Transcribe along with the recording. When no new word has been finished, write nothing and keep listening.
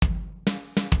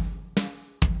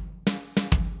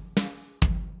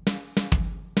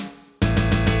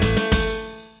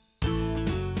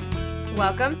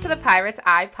Welcome to the Pirate's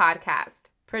Eye podcast,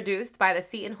 produced by the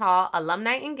Seton Hall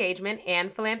Alumni Engagement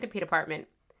and Philanthropy Department.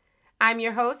 I'm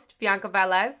your host, Bianca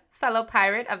Velez, fellow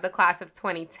pirate of the class of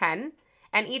 2010,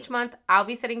 and each month I'll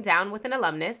be sitting down with an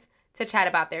alumnus to chat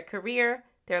about their career,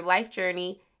 their life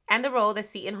journey, and the role the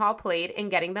Seton Hall played in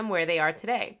getting them where they are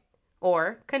today,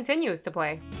 or continues to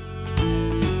play.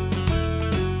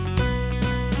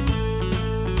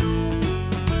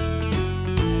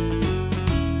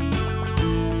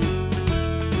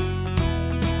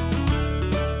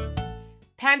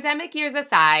 Pandemic years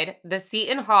aside, the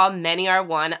Seton Hall Many Are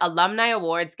One Alumni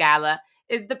Awards Gala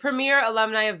is the premier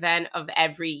alumni event of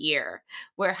every year,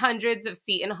 where hundreds of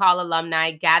Seton Hall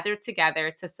alumni gather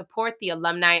together to support the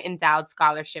Alumni Endowed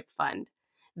Scholarship Fund,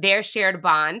 their shared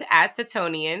bond as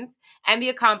Setonians, and the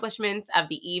accomplishments of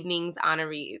the evening's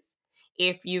honorees.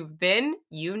 If you've been,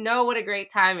 you know what a great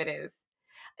time it is.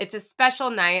 It's a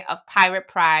special night of pirate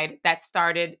pride that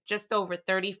started just over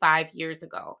 35 years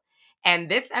ago. And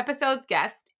this episode's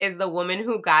guest is the woman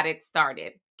who got it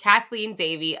started, Kathleen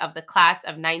Davey of the class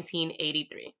of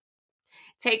 1983.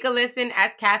 Take a listen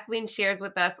as Kathleen shares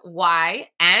with us why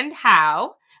and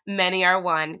how Many Are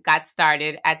One got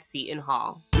started at Seton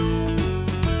Hall.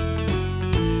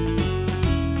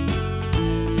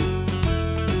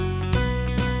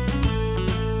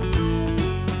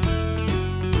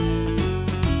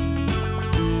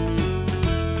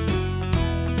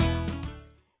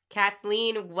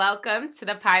 Kathleen, welcome to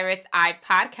the Pirate's Eye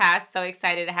podcast. So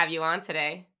excited to have you on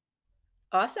today.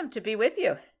 Awesome to be with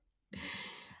you.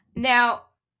 Now,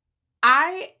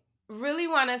 I really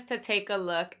want us to take a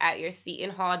look at your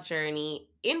Seton Hall journey,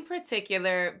 in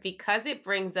particular, because it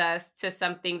brings us to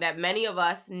something that many of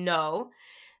us know.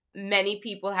 Many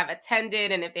people have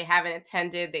attended, and if they haven't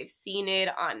attended, they've seen it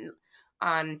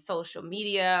on social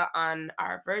media, on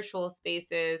our virtual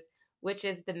spaces, which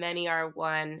is the Many Are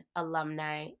One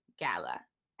Alumni Gala.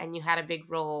 And you had a big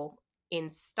role in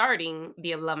starting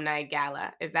the Alumni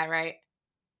Gala. Is that right?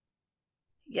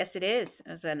 Yes, it is.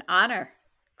 It was an honor.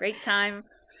 Great time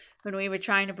when we were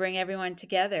trying to bring everyone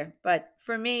together. But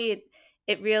for me,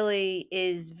 it really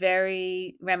is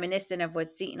very reminiscent of what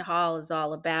Seton Hall is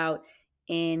all about,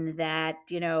 in that,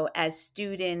 as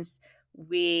students,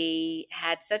 we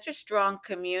had such a strong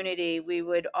community. We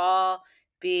would all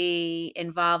be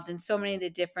involved in so many of the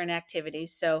different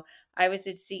activities. So I was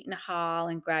at Seton Hall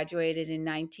and graduated in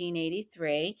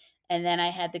 1983. And then I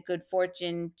had the good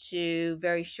fortune to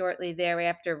very shortly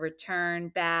thereafter return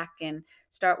back and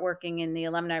start working in the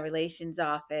Alumni Relations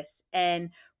Office.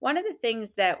 And one of the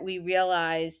things that we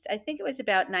realized, I think it was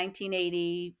about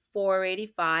 1984,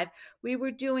 85, we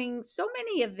were doing so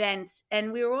many events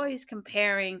and we were always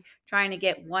comparing, trying to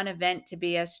get one event to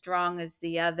be as strong as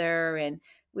the other. And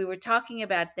we were talking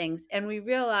about things, and we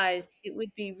realized it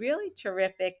would be really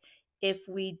terrific if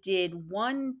we did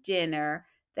one dinner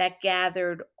that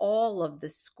gathered all of the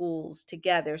schools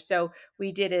together. So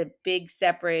we did a big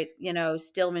separate,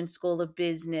 Stillman School of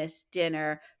Business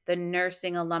dinner. The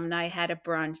nursing alumni had a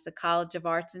brunch. The College of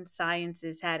Arts and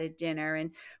Sciences had a dinner.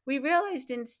 And we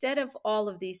realized instead of all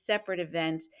of these separate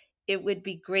events, it would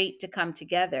be great to come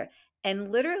together.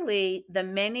 And literally, the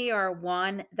Many Are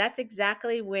One, that's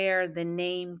exactly where the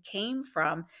name came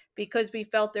from, because we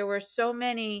felt there were so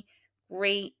many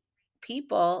great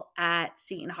people at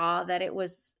Seton Hall that it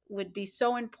would be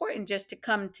so important just to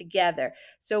come together.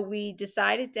 So we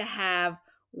decided to have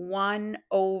one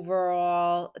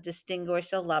overall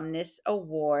Distinguished Alumnus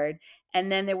Award,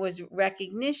 and then there was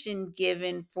recognition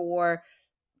given for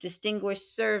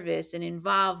distinguished service and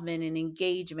involvement and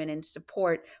engagement and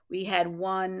support. We had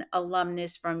one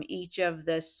alumnus from each of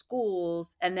the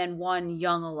schools, and then one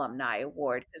young alumni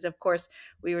award, because of course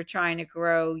we were trying to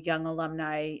grow young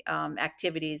alumni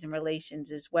activities and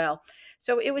relations as well.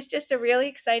 So it was just a really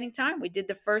exciting time. We did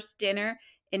the first dinner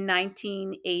in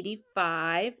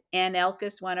 1985. Ann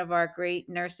Elkis, one of our great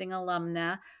nursing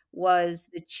alumna, was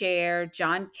the chair.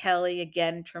 John Kelly,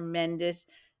 again, tremendous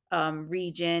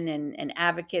region and an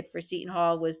advocate for Seton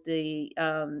Hall, was the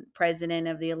president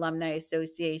of the Alumni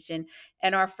Association.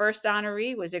 And our first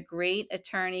honoree was a great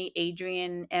attorney,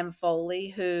 Adrian M. Foley,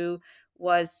 who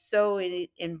was so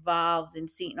involved in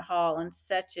Seton Hall and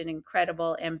such an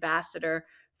incredible ambassador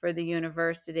for the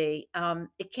university.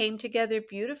 It came together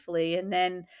beautifully. And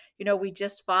then, we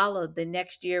just followed. The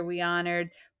next year we honored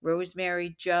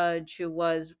Rosemary Judge, who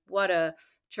was what a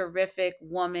terrific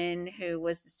woman, who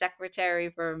was the secretary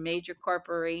for a major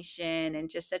corporation and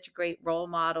just such a great role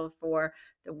model for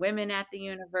the women at the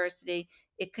university.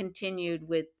 It continued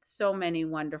with so many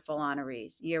wonderful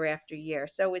honorees year after year.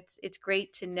 So it's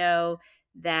great to know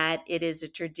that it is a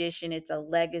tradition, it's a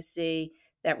legacy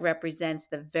that represents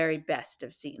the very best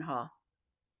of Seton Hall.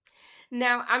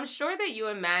 Now, I'm sure that you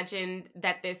imagined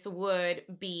that this would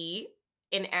be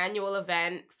an annual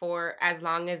event for as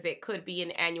long as it could be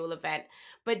an annual event.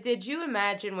 But did you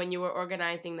imagine when you were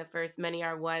organizing the first Many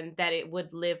Are One that it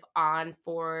would live on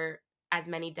for as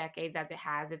many decades as it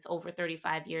has? It's over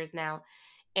 35 years now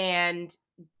and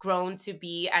grown to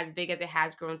be as big as it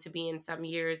has grown to be in some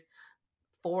years,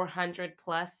 400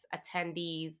 plus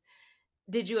attendees.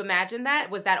 Did you imagine that?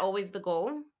 Was that always the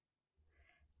goal?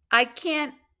 I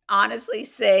can't honestly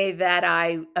say that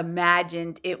I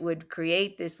imagined it would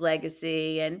create this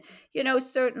legacy. And,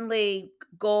 certainly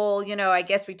goal, I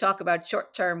guess we talk about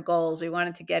short term goals. We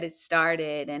wanted to get it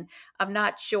started. And I'm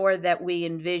not sure that we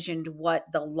envisioned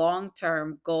what the long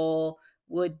term goal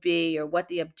would be or what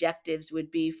the objectives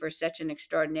would be for such an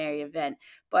extraordinary event.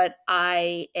 But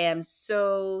I am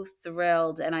so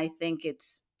thrilled and I think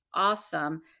it's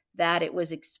awesome that it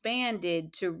was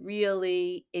expanded to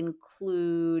really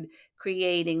include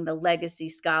creating the Legacy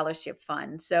Scholarship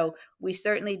Fund. So we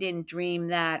certainly didn't dream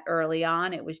that early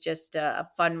on. It was just a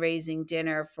fundraising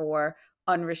dinner for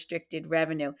unrestricted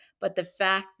revenue. But the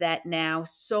fact that now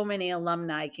so many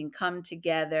alumni can come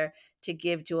together to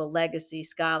give to a legacy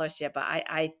scholarship,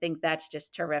 I think that's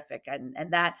just terrific. And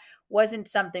that wasn't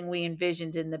something we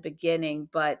envisioned in the beginning,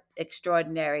 but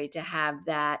extraordinary to have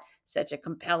that such a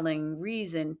compelling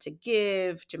reason to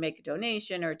give, to make a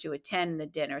donation, or to attend the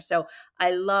dinner. So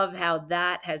I love how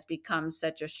that has become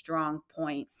such a strong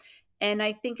point. And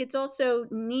I think it's also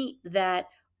neat that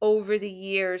over the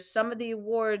years, some of the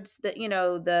awards that,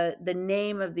 the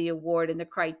name of the award and the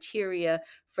criteria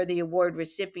for the award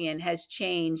recipient has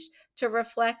changed to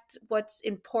reflect what's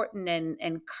important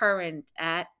and current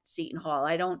at Seton Hall.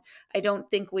 I don't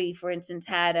think we, for instance,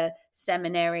 had a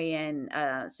seminary and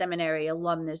seminary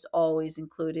alumnus always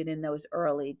included in those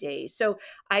early days. So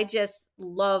I just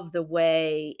love the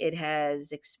way it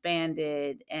has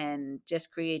expanded and just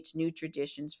creates new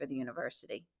traditions for the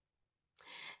university.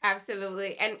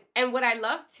 Absolutely. And what I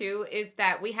love too is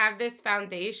that we have this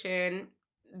foundation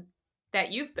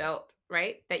that you've built,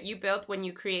 right? That you built when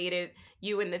you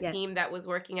and the Yes. team that was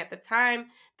working at the time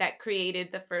that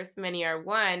created the first Many Are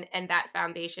One, and that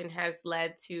foundation has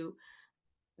led to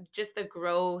just the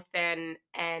growth and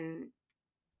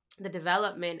the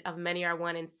development of Many Are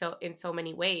One in so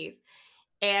many ways.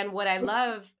 And what I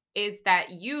love is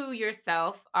that you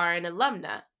yourself are an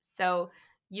alumna. So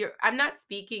I'm not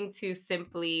speaking to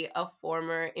simply a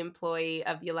former employee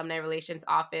of the Alumni Relations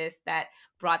Office that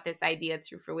brought this idea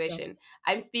to fruition. Yes.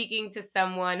 I'm speaking to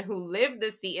someone who lived the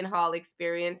Seton Hall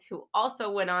experience, who also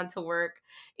went on to work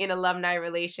in alumni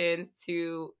relations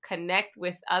to connect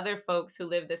with other folks who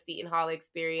live the Seton Hall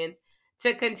experience,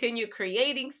 to continue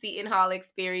creating Seton Hall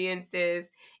experiences,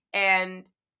 and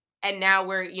now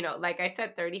we're, like I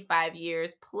said, 35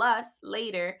 years plus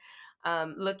later,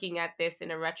 looking at this in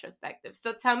a retrospective.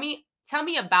 So tell me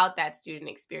about that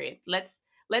student experience.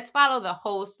 Let's follow the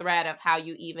whole thread of how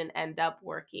you even end up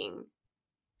working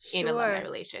in alumni Sure.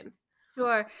 relations.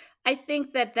 Sure. I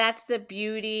think that that's the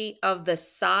beauty of the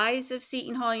size of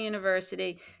Seton Hall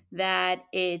University, that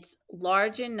it's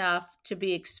large enough to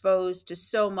be exposed to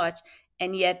so much,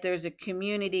 and yet there's a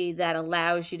community that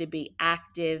allows you to be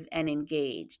active and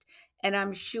engaged. And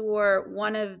I'm sure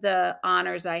one of the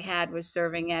honors I had was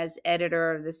serving as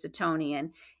editor of the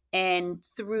Setonian. And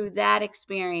through that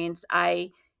experience,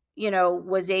 I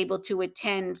was able to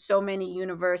attend so many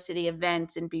university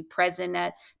events and be present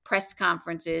at press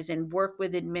conferences and work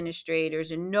with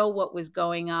administrators and know what was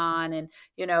going on and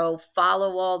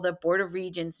follow all the board of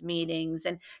regents meetings.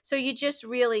 And so you just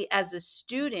really, as a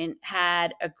student,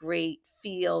 had a great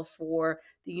feel for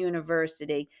the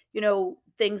university.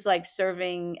 Things like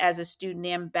serving as a student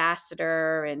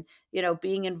ambassador and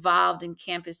being involved in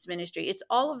campus ministry. It's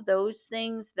all of those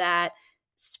things that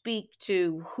speak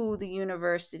to who the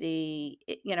university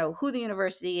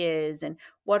is and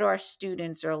what our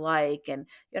students are like, and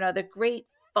the great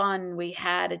fun we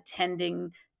had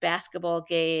attending basketball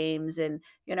games, and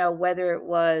whether it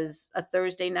was a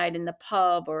Thursday night in the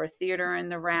pub or a theater in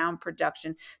the round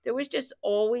production, there was just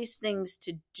always things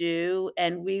to do.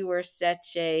 And we were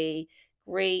such a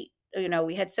great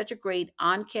we had such a great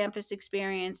on-campus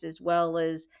experience as well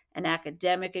as an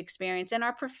academic experience, and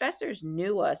our professors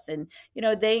knew us, and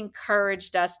they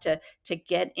encouraged us to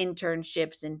get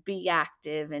internships and be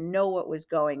active and know what was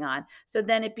going on. So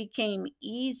then it became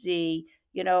easy,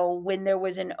 when there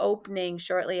was an opening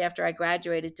shortly after I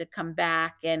graduated, to come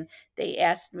back, and they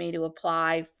asked me to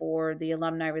apply for the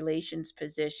alumni relations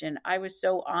position. I was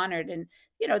so honored. And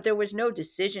there was no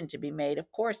decision to be made.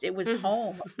 Of course, it was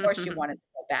home. Of course, you wanted to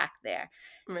go back there.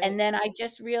 And Right. then I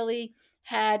just really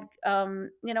had, I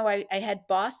had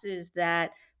bosses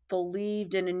that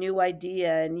believed in a new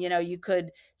idea. And, you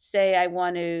could say, I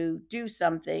want to do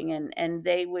something, and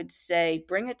they would say,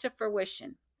 bring it to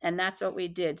fruition. And that's what we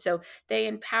did. So they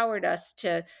empowered us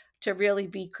to really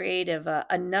be creative.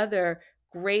 Another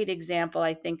great example,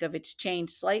 I think, of it's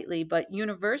changed slightly, but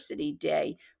University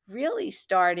Day really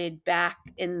started back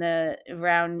in the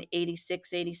around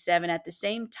 86, 87, at the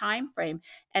same time frame.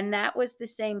 And that was the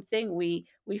same thing. We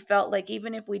felt like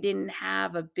even if we didn't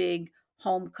have a big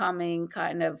homecoming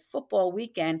kind of football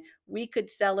weekend, we could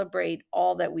celebrate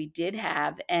all that we did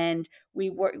have. And we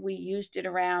used it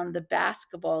around the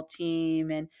basketball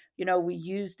team, and we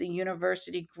used the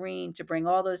university green to bring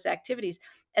all those activities.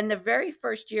 And the very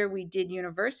first year we did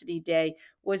University Day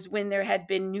was when there had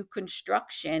been new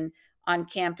construction on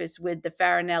campus with the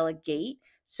Farinella Gate.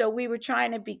 So we were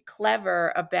trying to be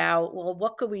clever about, well,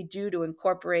 what could we do to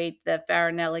incorporate the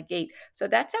Farinella Gate? So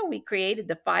that's how we created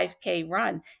the 5K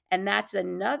run. And that's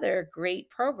another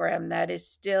great program that is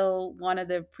still one of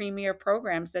the premier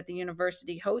programs that the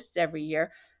university hosts every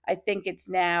year. I think it's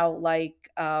now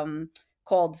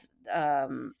called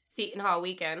Seton Hall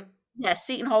weekend. Yes,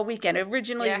 Seton Hall weekend.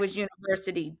 Originally Yeah. was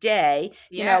University Day,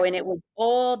 Yeah. and it was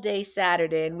all day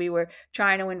Saturday, and we were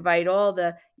trying to invite all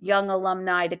the young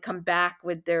alumni to come back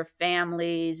with their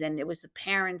families, and it was a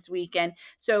parents' weekend.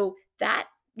 So that,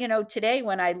 today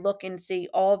when I look and see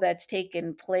all that's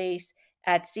taken place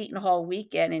at Seton Hall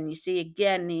weekend, and you see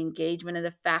again the engagement of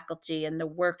the faculty and the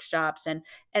workshops, and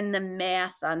the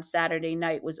mass on Saturday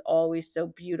night was always so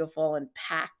beautiful and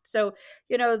packed. So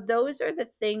those are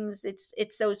the things.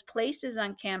 It's those places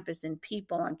on campus and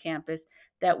people on campus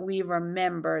that we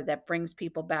remember, that brings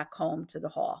people back home to the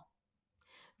hall.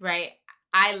 Right.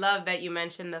 I love that you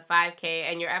mentioned the 5K,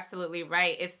 and you're absolutely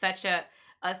right. It's such a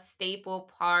staple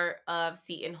part of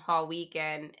Seton Hall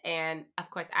weekend. And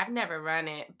of course, I've never run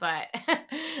it, but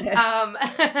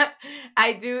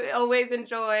I do always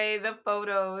enjoy the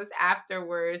photos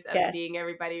afterwards of Yes. seeing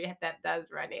everybody that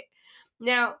does run it.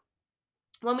 Now,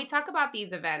 when we talk about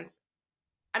these events,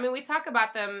 I mean, we talk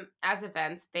about them as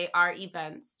events. They are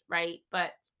events, right?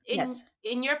 But Yes.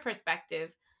 in your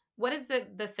perspective, what is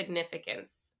the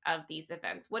significance of these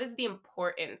events? What is the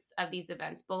importance of these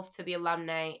events, both to the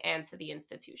alumni and to the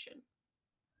institution?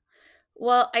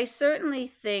 Well, I certainly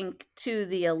think to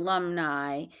the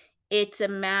alumni, it's a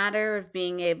matter of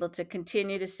being able to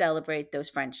continue to celebrate those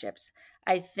friendships.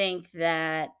 I think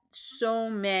that so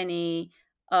many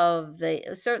of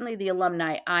certainly the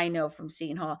alumni I know from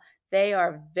Seton Hall, they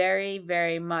are very,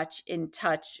 very much in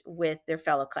touch with their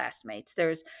fellow classmates.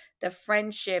 The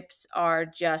friendships are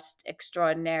just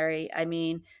extraordinary. I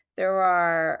mean, there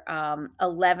are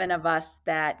 11 of us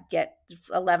that get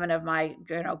 11 of my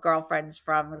girlfriends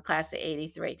from the class of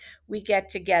 83. We get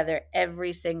together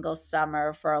every single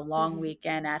summer for a long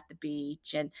weekend at the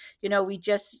beach, and you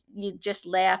just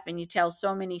laugh, and you tell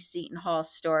so many Seton Hall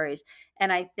stories.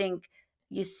 And I think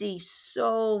you see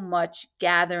so much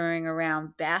gathering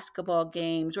around basketball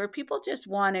games where people just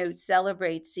want to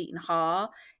celebrate Seton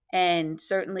Hall, and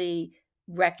certainly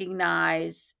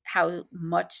recognize how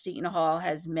much Seton Hall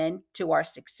has meant to our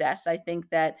success. I think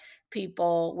that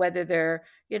people, whether they're,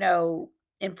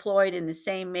 employed in the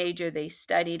same major they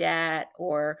studied at,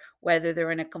 or whether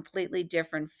they're in a completely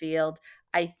different field,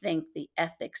 I think the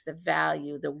ethics, the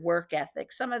value, the work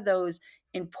ethic, some of those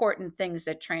important things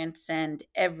that transcend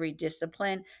every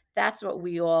discipline, that's what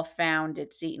we all found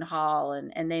at Seton Hall.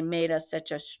 And they made us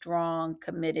such a strong,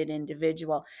 committed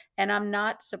individual. And I'm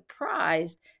not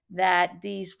surprised that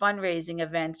these fundraising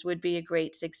events would be a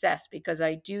great success, because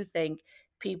I do think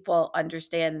people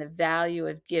understand the value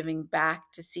of giving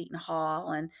back to Seton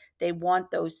Hall, and they want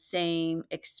those same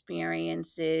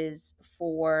experiences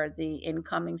for the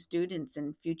incoming students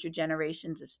and future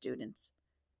generations of students.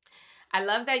 I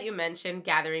love that you mentioned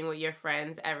gathering with your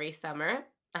friends every summer.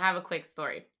 I have a quick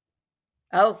story.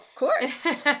 Oh, of course.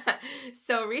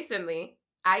 So recently,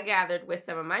 I gathered with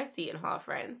some of my Seton Hall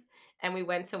friends, and we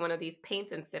went to one of these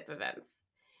paint and sip events.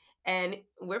 And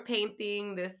we're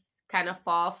painting this kind of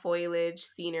fall foliage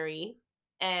scenery,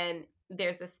 and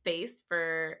there's a space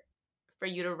for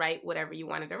you to write whatever you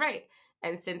wanted to write.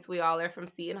 And since we all are from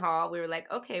Seton Hall, we were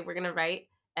like, okay, we're gonna write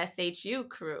SHU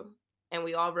crew. And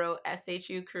we all wrote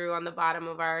SHU crew on the bottom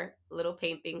of our little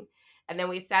painting. And then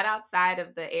we sat outside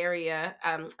of the area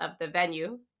of the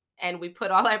venue, and we put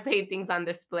all our paintings on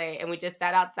display, and we just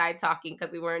sat outside talking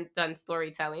because we weren't done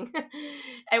storytelling.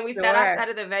 And we sat Sure. outside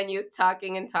of the venue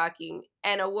talking and talking.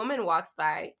 And a woman walks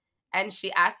by, and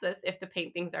she asks us if the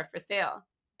paintings are for sale.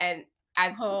 And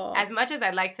as Oh, much as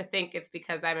I'd like to think it's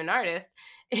because I'm an artist,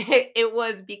 it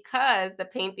was because the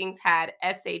paintings had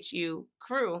SHU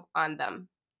crew on them.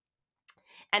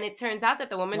 And it turns out that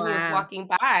the woman who was wow. walking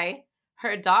by,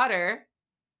 her daughter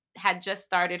had just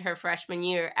started her freshman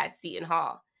year at Seton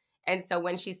Hall. And so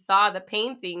when she saw the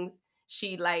paintings,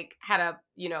 she like had a,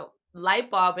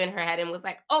 light bulb in her head and was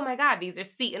like, "Oh my god, these are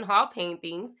Seton Hall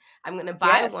paintings. I'm going to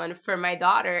buy one Yes. for my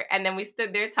daughter." And then we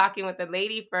stood there talking with the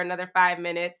lady for another 5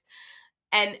 minutes,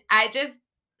 and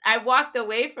I walked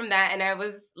away from that and I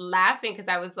was laughing because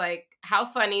I was like, how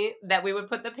funny that we would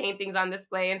put the paintings on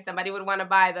display and somebody would want to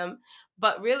buy them.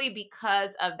 But really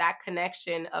because of that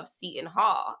connection of Seton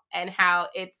Hall and how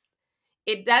it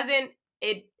doesn't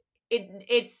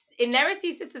it never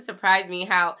ceases to surprise me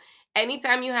how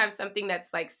anytime you have something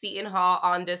that's like Seton Hall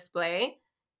on display,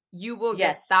 you will get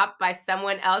Yes. stopped by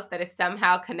someone else that is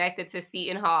somehow connected to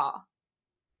Seton Hall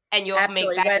and you'll make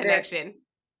Absolutely. that connection.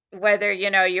 Whether,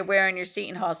 you're wearing your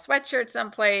Seton Hall sweatshirt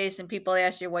someplace and people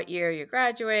ask you what year you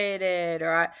graduated,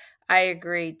 or I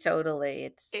agree totally.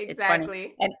 It's funny.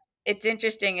 Exactly. And it's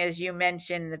interesting as you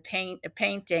mentioned the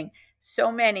painting.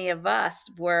 So many of us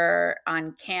were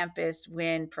on campus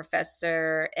when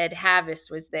Professor Ed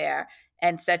Havis was there,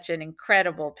 and such an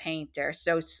incredible painter.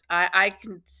 So I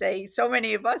can say so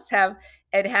many of us have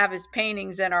his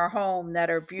paintings in our home that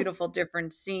are beautiful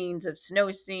different scenes of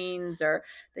snow scenes or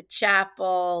the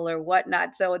chapel or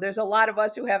whatnot. So there's a lot of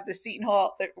us who have the Seton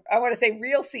Hall, I want to say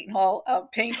real Seton Hall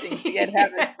paintings, the Ed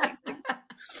Havis paintings.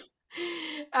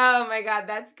 Oh my god,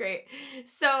 that's great.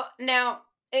 So now,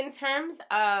 in terms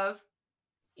of,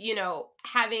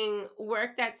 having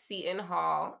worked at Seton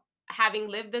Hall, having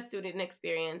lived the student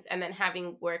experience and then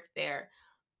having worked there,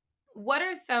 what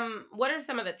are some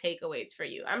of the takeaways for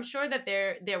you? I'm sure that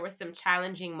there were some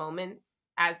challenging moments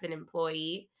as an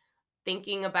employee.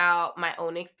 Thinking about my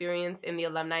own experience in the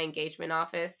alumni engagement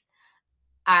office,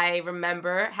 I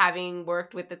remember having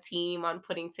worked with the team on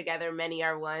putting together many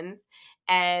R1s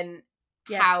and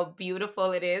Yes. how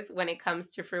beautiful it is when it comes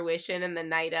to fruition and the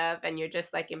night of, and you're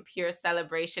just like in pure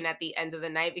celebration at the end of the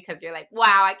night because you're like,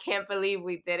 wow, I can't believe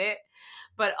we did it.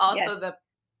 But also Yes.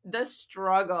 the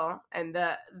struggle and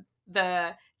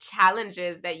the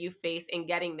challenges that you face in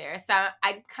getting there. So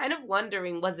I'm kind of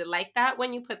wondering, was it like that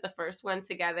when you put the first one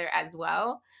together as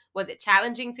well? Was it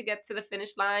challenging to get to the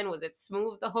finish line? Was it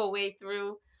smooth the whole way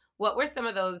through? What were some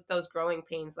of those growing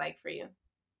pains like for you?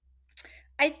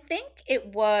 I think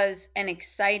it was an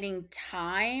exciting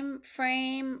time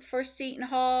frame for Seton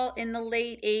Hall in the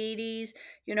late 80s.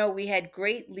 We had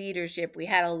great leadership. We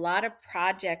had a lot of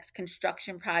projects,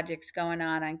 construction projects going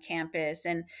on campus.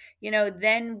 And,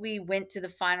 then we went to the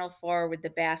Final Four with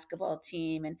the basketball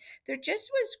team. And there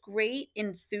just was great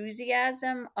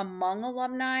enthusiasm among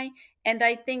alumni. And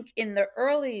I think in the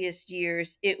earliest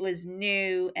years, it was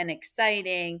new and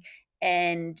exciting,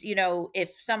 and, if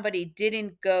somebody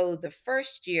didn't go the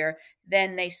first year,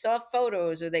 then they saw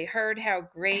photos or they heard how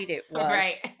great it was.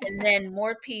 Right. And then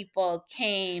more people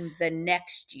came the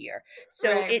next year.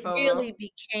 So Right, it FOMO.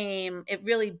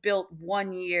 really built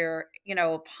one year,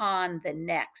 upon the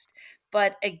next.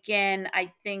 But again, I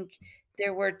think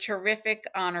there were terrific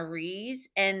honorees,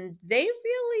 and they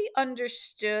really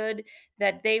understood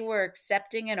that they were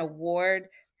accepting an award,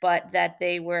 but that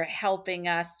they were helping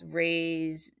us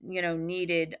raise,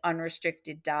 needed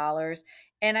unrestricted dollars.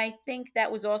 And I think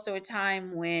that was also a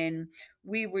time when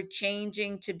we were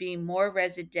changing to be more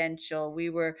residential. We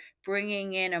were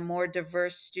bringing in a more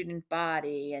diverse student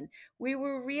body, and we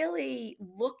were really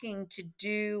looking to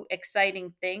do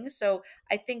exciting things. So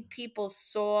I think people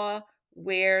saw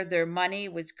where their money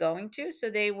was going to, so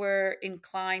they were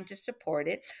inclined to support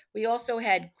it. We also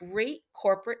had great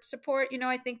corporate support.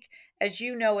 I think, as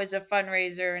as a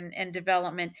fundraiser and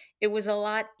development, it was a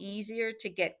lot easier to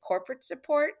get corporate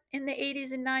support in the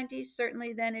 80s and 90s,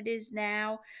 certainly, than it is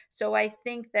now. So I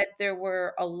think that there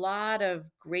were a lot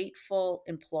of grateful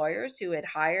employers who had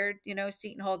hired,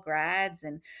 Seton Hall grads,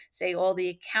 and say all the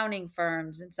accounting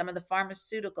firms and some of the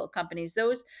pharmaceutical companies.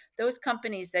 Those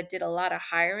companies that did a lot of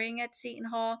hiring at Seton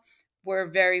Hall were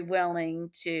very willing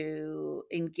to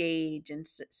engage and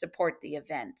support the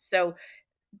event. So,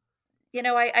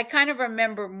 I kind of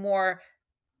remember more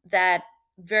that,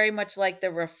 very much like the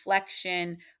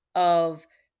reflection of,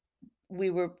 we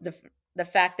were the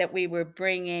fact that we were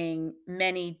bringing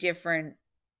many different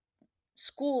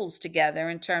schools together.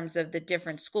 In terms of the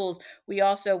different schools, we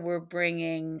also were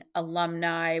bringing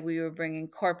alumni, we were bringing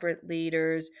corporate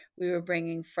leaders, we were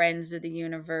bringing friends of the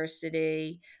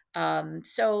university.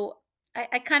 So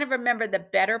I kind of remember the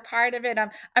better part of it.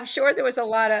 I'm sure there was a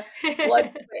lot of blood,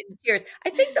 sweat, and tears. I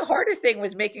think the harder thing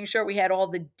was making sure we had all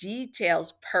the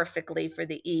details perfectly for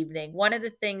the evening. One of the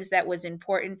things that was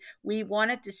important, we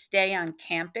wanted to stay on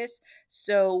campus,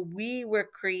 so we were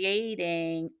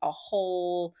creating a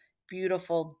whole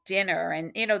beautiful dinner.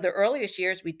 And the earliest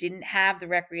years we didn't have the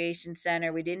recreation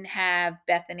center, we didn't have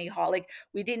Bethany Hall, like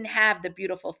we didn't have the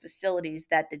beautiful facilities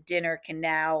that the dinner can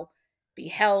now be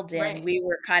held in. Right, We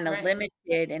were kind of right.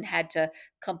 limited and had to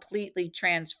completely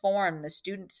transform the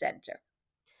student center.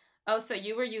 Oh, so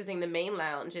you were using the main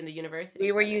lounge in the university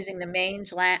We were center. using the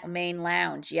main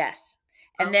lounge, yes.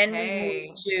 And Okay.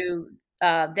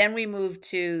 then we moved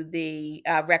to the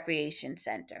recreation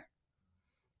center.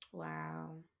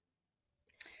 Wow.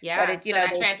 But Yeah, it, so that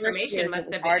those first transformation years it must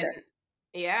was have harder. been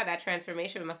yeah, that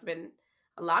transformation must have been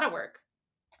a lot of work.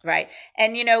 Right.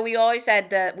 And we always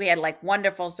had like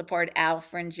wonderful support. Al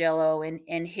Frangillo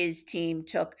and his team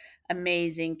took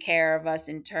amazing care of us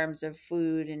in terms of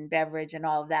food and beverage and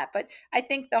all of that. But I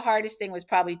think the hardest thing was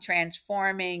probably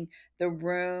transforming the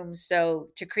room, so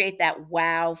to create that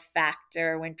wow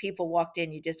factor. When people walked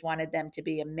in, you just wanted them to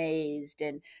be amazed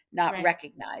and not Right.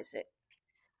 recognize it.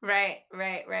 Right,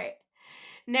 right, right.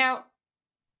 Now,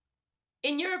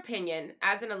 in your opinion,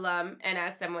 as an alum and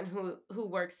as someone who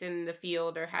works in the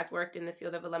field or has worked in the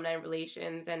field of alumni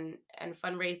relations and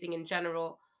fundraising in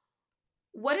general,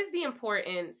 what is the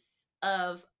importance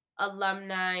of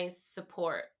alumni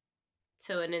support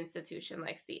to an institution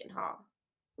like Seton Hall?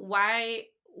 Why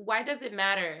does it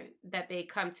matter that they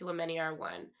come to a Many Are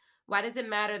One? Why does it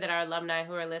matter that our alumni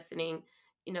who are listening,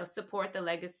 support the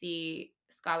Legacy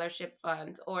Scholarship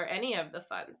Fund or any of the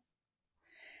funds?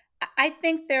 I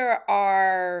think there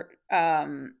are,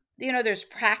 there's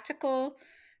practical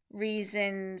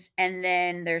reasons, and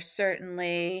then there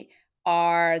certainly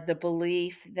are the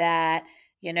belief that,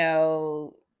 you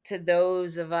know, to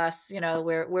those of us,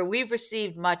 where we've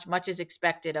received much, much is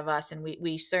expected of us, and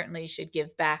we certainly should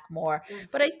give back more.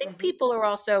 But I think Mm-hmm. people are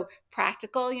also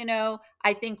practical.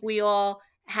 I think we all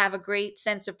have a great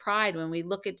sense of pride when we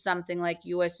look at something like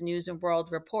US News and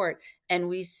World Report and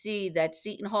we see that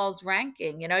Seton Hall's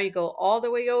ranking. You go all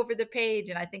the way over the page,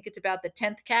 and I think it's about the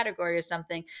 10th category or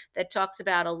something that talks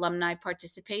about alumni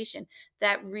participation.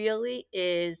 That really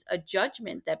is a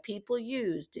judgment that people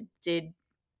use. Did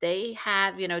they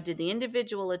have, did the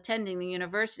individual attending the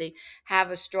university have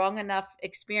a strong enough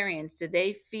experience? Did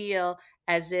they feel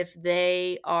as if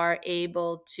they are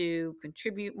able to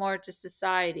contribute more to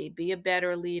society, be a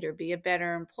better leader, be a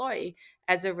better employee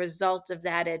as a result of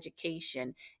that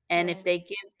education? And if Right. they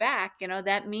give back,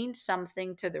 that means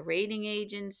something to the rating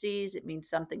agencies. It means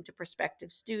something to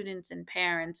prospective students and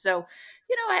parents. So,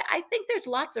 I think there's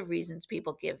lots of reasons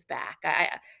people give back.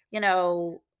 You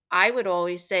know, I would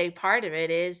always say part of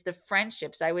it is the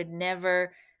friendships. I would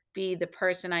never be the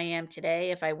person I am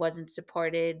today if I wasn't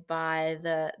supported by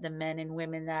the men and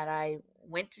women that I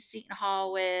went to Seton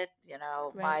Hall with.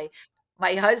 Right.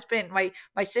 My husband, my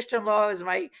sister-in-law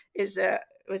is a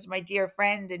was my dear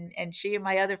friend, and she and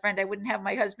my other friend. I wouldn't have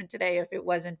my husband today if it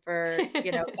wasn't for,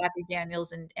 Kathy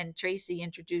Daniels and Tracy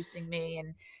introducing me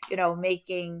and,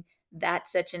 making that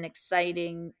such an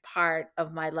exciting part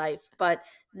of my life. But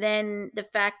then the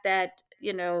fact that,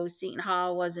 Seton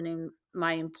Hall wasn't in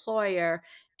my employer,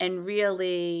 and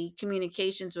really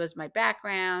communications was my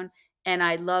background, and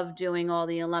I love doing all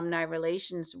the alumni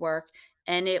relations work.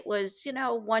 And it was,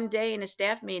 one day in a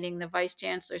staff meeting, the vice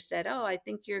chancellor said, "Oh, I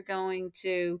think you're going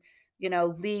to,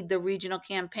 lead the regional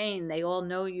campaign. They all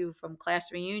know you from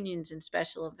class reunions and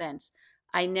special events."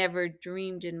 I never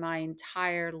dreamed in my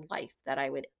entire life that I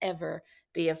would ever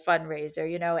be a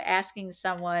fundraiser. Asking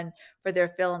someone for their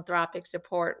philanthropic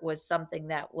support was something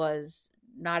that was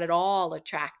not at all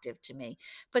attractive to me.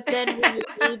 But then when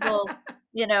you're able,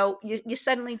 you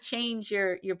suddenly change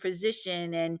your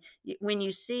position, and when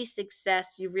you see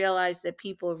success, you realize that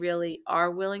people really are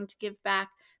willing to give back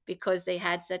because they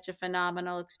had such a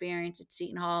phenomenal experience at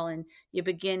Seton Hall, and you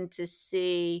begin to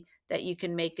see that you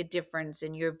can make a difference,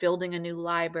 and you're building a new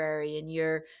library, and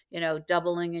you're,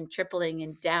 doubling and tripling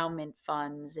endowment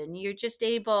funds, and you're just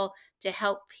able to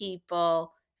help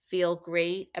people feel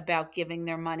great about giving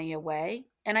their money away.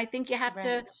 And I think you have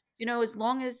to, Right. as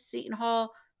long as Seton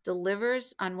Hall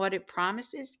delivers on what it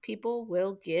promises, people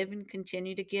will give and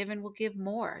continue to give and will give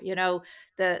more.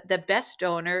 The best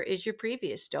donor is your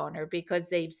previous donor because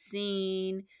they've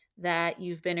seen that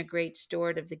you've been a great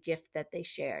steward of the gift that they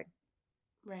shared.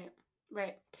 Right.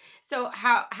 Right. So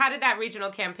how did that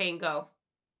regional campaign go?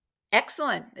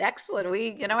 Excellent. Excellent.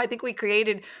 I think we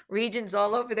created regions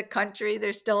all over the country.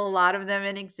 There's still a lot of them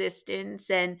in existence.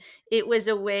 And it was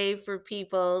a way for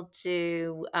people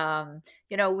to,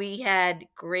 we had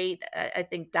great, I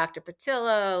think, Dr.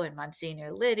 Patillo and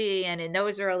Monsignor Liddy. And in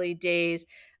those early days,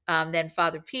 then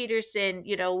Father Peterson,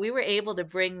 we were able to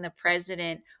bring the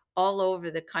president all over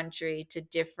the country to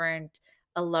different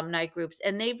alumni groups.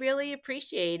 And they really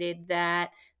appreciated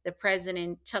that the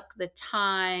president took the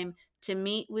time to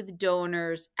meet with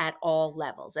donors at all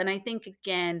levels. And I think,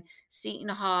 again, Seton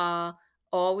Hall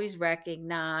always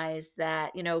recognized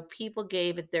that, people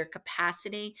gave at their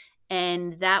capacity.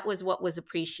 And that was what was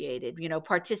appreciated.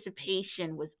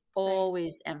 Participation was Right.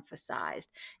 always emphasized.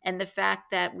 And the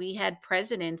fact that we had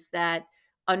presidents that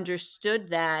understood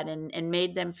that and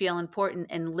made them feel important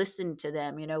and listened to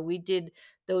them. We did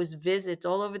those visits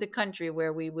all over the country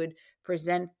where we would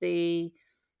present the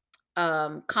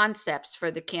concepts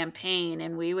for the campaign,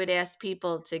 and we would ask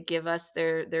people to give us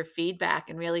their feedback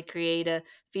and really create a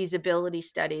feasibility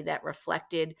study that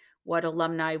reflected what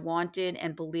alumni wanted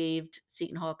and believed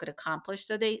Seton Hall could accomplish.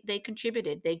 So they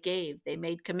contributed, they gave, they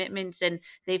made commitments, and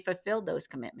they fulfilled those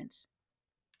commitments.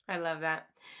 I love that.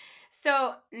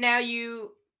 So now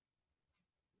you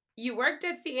worked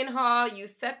at Seton Hall, you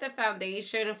set the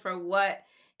foundation for what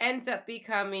ends up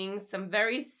becoming some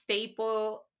very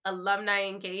staple alumni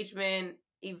engagement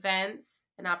events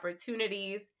and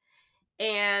opportunities.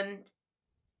 And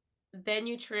then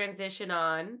you transition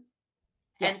on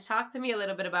and Yes. talk to me a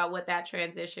little bit about what that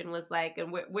transition was like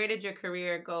and where did your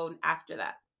career go after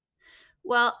that?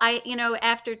 Well,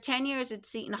 after 10 years at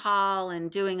Seton Hall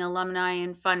and doing alumni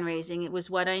and fundraising, it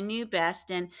was what I knew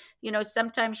best. And,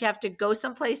 sometimes you have to go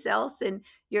someplace else and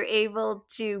you're able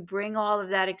to bring all of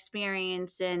that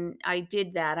experience. And I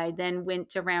did that. I then went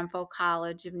to Ramapo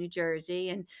College of New Jersey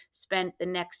and spent the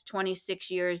next 26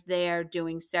 years there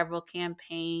doing several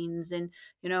campaigns and,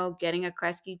 getting a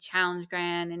Kresge Challenge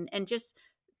grant and just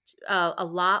a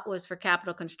lot was for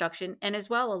capital construction and as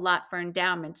well a lot for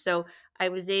endowment. So I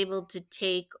was able to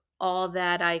take all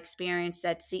that I experienced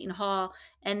at Seton Hall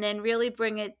and then really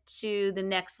bring it to the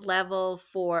next level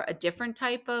for a different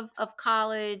type of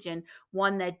college and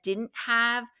one that didn't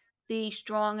have the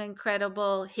strong,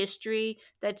 incredible history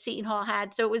that Seton Hall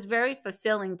had. So it was very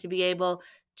fulfilling to be able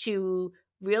to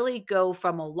really go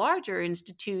from a larger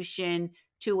institution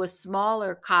to a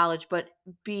smaller college, but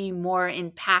be more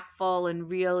impactful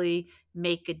and really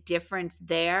make a difference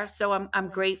there. So I'm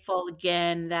Right. grateful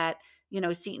again that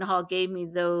Seton Hall gave me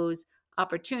those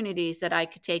opportunities that I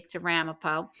could take to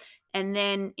Ramapo. And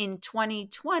then in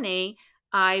 2020,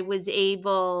 I was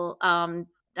able.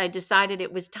 I decided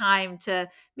it was time to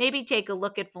maybe take a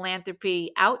look at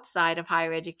philanthropy outside of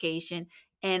higher education.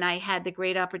 And I had the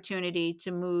great opportunity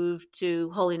to move to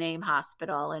Holy Name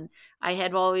Hospital. And I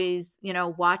had always,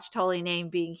 watched Holy Name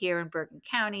being here in Bergen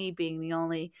County, being the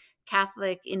only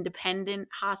Catholic independent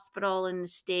hospital in the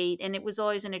state. And it was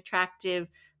always an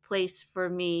attractive place for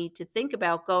me to think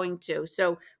about going to.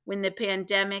 So when the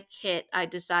pandemic hit, I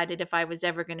decided if I was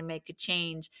ever going to make a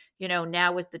change,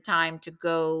 now was the time to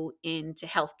go into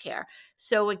healthcare.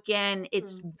 So again,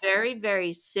 it's Mm. very,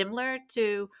 very similar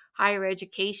to higher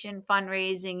education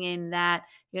fundraising in that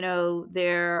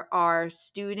there are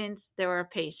students, there are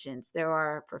patients, there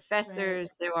are Right.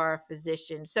 professors, there are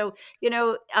physicians. So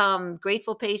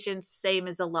grateful patients, same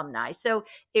as alumni. So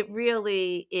it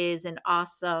really is an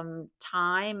awesome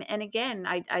time. And again,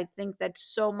 I think that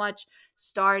so much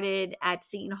started at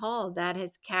Seton Hall that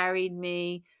has carried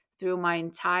me through my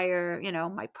entire,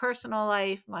 my personal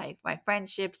life, my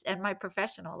friendships, and my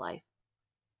professional life.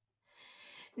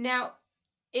 Now,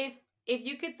 if if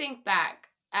you could think back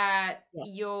at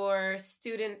Yes. your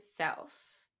student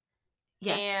self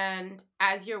Yes. and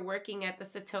as you're working at the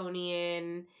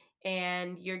Setonian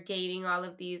and you're gaining all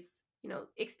of these,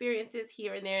 experiences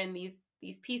here and there and these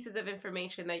pieces of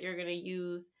information that you're going to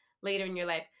use later in your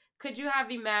life, could you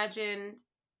have imagined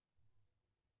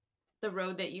the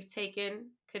road that you've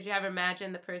taken? Could you have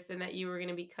imagined the person that you were going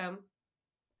to become?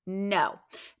 No,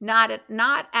 not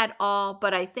at all,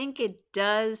 but I think it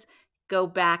does go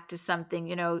back to something,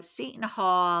 Seton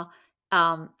Hall,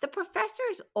 the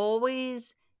professors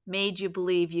always made you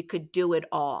believe you could do it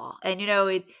all. And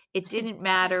it didn't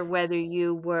matter whether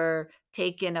you were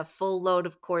taking a full load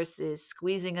of courses,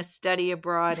 squeezing a study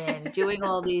abroad in, doing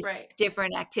all these Right.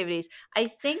 different activities. I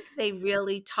think they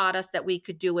really taught us that we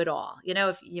could do it all.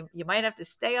 If you might have to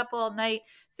stay up all night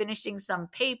finishing some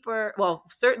paper. Well,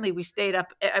 certainly we stayed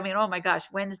up. I mean, oh my gosh,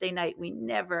 Wednesday night, we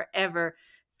never, ever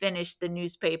finished the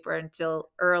newspaper until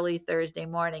early Thursday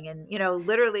morning. And,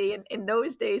 literally in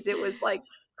those days, it was like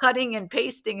cutting and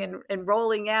pasting and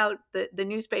rolling out the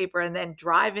newspaper and then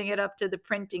driving it up to the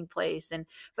printing place.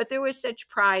 But there was such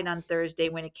pride on Thursday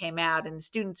when it came out and the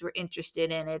students were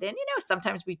interested in it. And,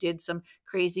 sometimes we did some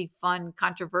crazy, fun,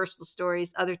 controversial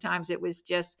stories. Other times it was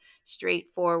just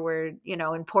straightforward,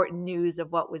 important news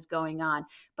of what was going on.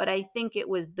 But I think it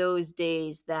was those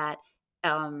days that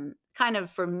kind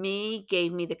of, for me,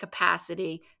 gave me the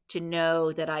capacity to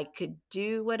know that I could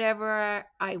do whatever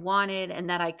I wanted and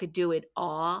that I could do it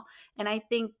all. And I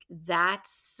think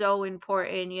that's so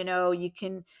important. You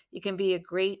can be a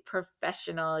great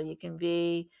professional. You can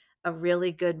be a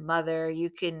really good mother. You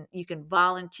can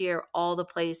volunteer all the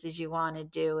places you want to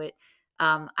do it.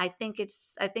 I think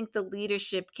the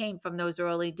leadership came from those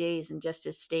early days and just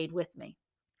has stayed with me.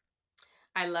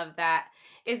 I love that.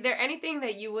 Is there anything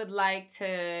that you would like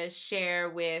to share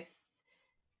with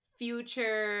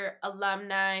future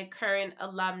alumni, current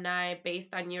alumni,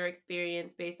 based on your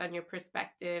experience, based on your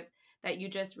perspective, that you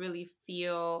just really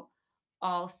feel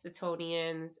all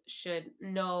Stoughtonnians should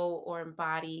know or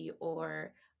embody,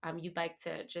 or you'd like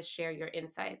to just share your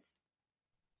insights?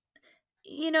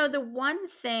 The one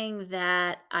thing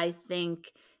that I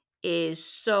think is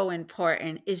so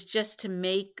important is just to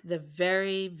make the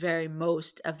very, very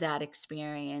most of that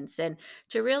experience and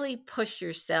to really push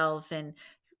yourself and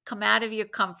come out of your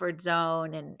comfort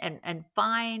zone and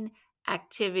find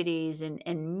activities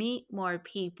and meet more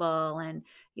people. And,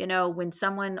 when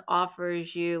someone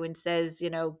offers you and says,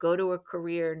 go to a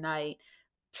career night,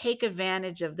 take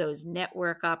advantage of those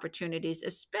network opportunities,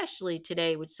 especially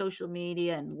today with social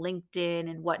media and LinkedIn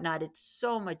and whatnot. It's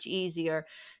so much easier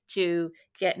to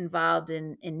get involved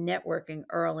in networking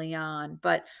early on.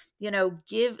 But,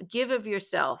 give of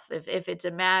yourself. If it's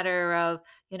a matter of,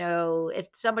 if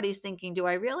somebody's thinking, do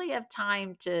I really have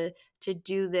time to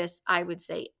do this? I would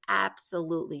say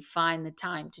absolutely find the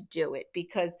time to do it,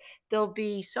 because there'll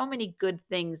be so many good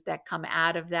things that come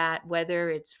out of that, whether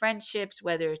it's friendships,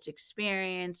 whether it's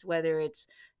experience, whether it's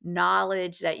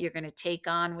knowledge that you're going to take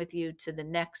on with you to the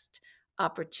next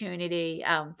opportunity.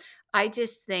 I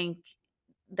just think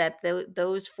that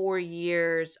those 4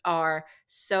 years are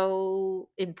so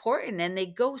important and they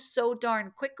go so darn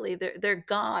quickly. They're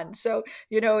gone. So,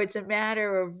 it's a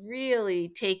matter of really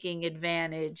taking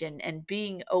advantage and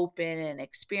being open and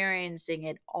experiencing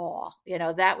it all.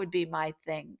 That would be my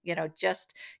thing.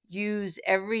 Just use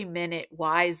every minute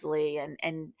wisely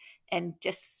and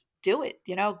just do it.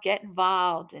 Get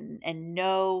involved and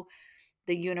know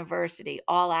the university,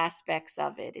 all aspects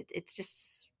of it.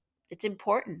 It's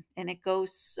important and it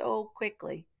goes so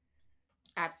quickly.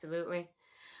 Absolutely.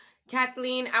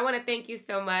 Kathleen, I want to thank you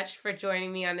so much for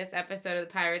joining me on this episode of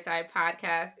the Pirate's Eye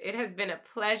podcast. It has been a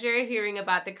pleasure hearing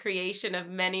about the creation of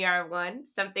Many Are One,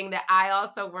 something that I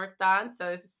also worked on. So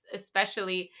it's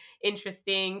especially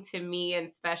interesting to me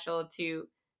and special to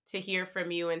hear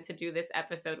from you and to do this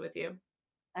episode with you.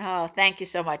 Oh, thank you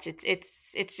so much.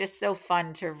 It's just so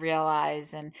fun to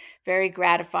realize and very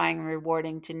gratifying and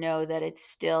rewarding to know that it's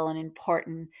still an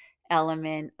important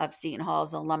element of Seton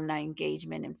Hall's alumni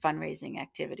engagement and fundraising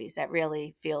activities. That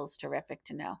really feels terrific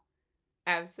to know.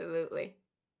 Absolutely.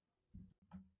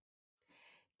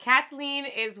 Kathleen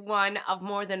is one of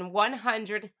more than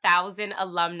 100,000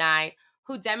 alumni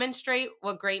who demonstrate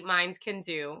what great minds can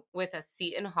do with a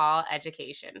Seton Hall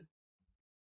education.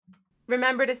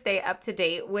 Remember to stay up to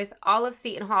date with all of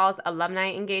Seton Hall's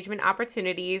alumni engagement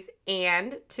opportunities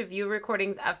and to view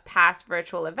recordings of past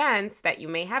virtual events that you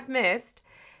may have missed.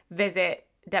 Visit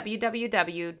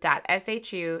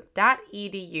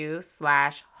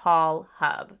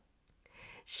www.shu.edu/hallhub.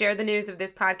 Share the news of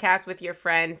this podcast with your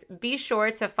friends. Be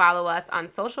sure to follow us on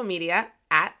social media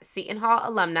at Seton Hall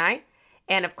Alumni.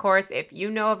 And of course, if you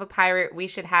know of a pirate we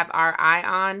should have our eye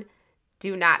on,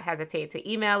 do not hesitate to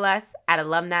email us at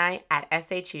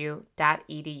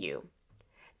alumni@shu.edu.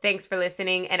 Thanks for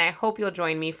listening, and I hope you'll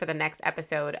join me for the next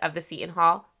episode of the Seton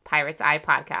Hall Pirate's Eye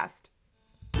podcast.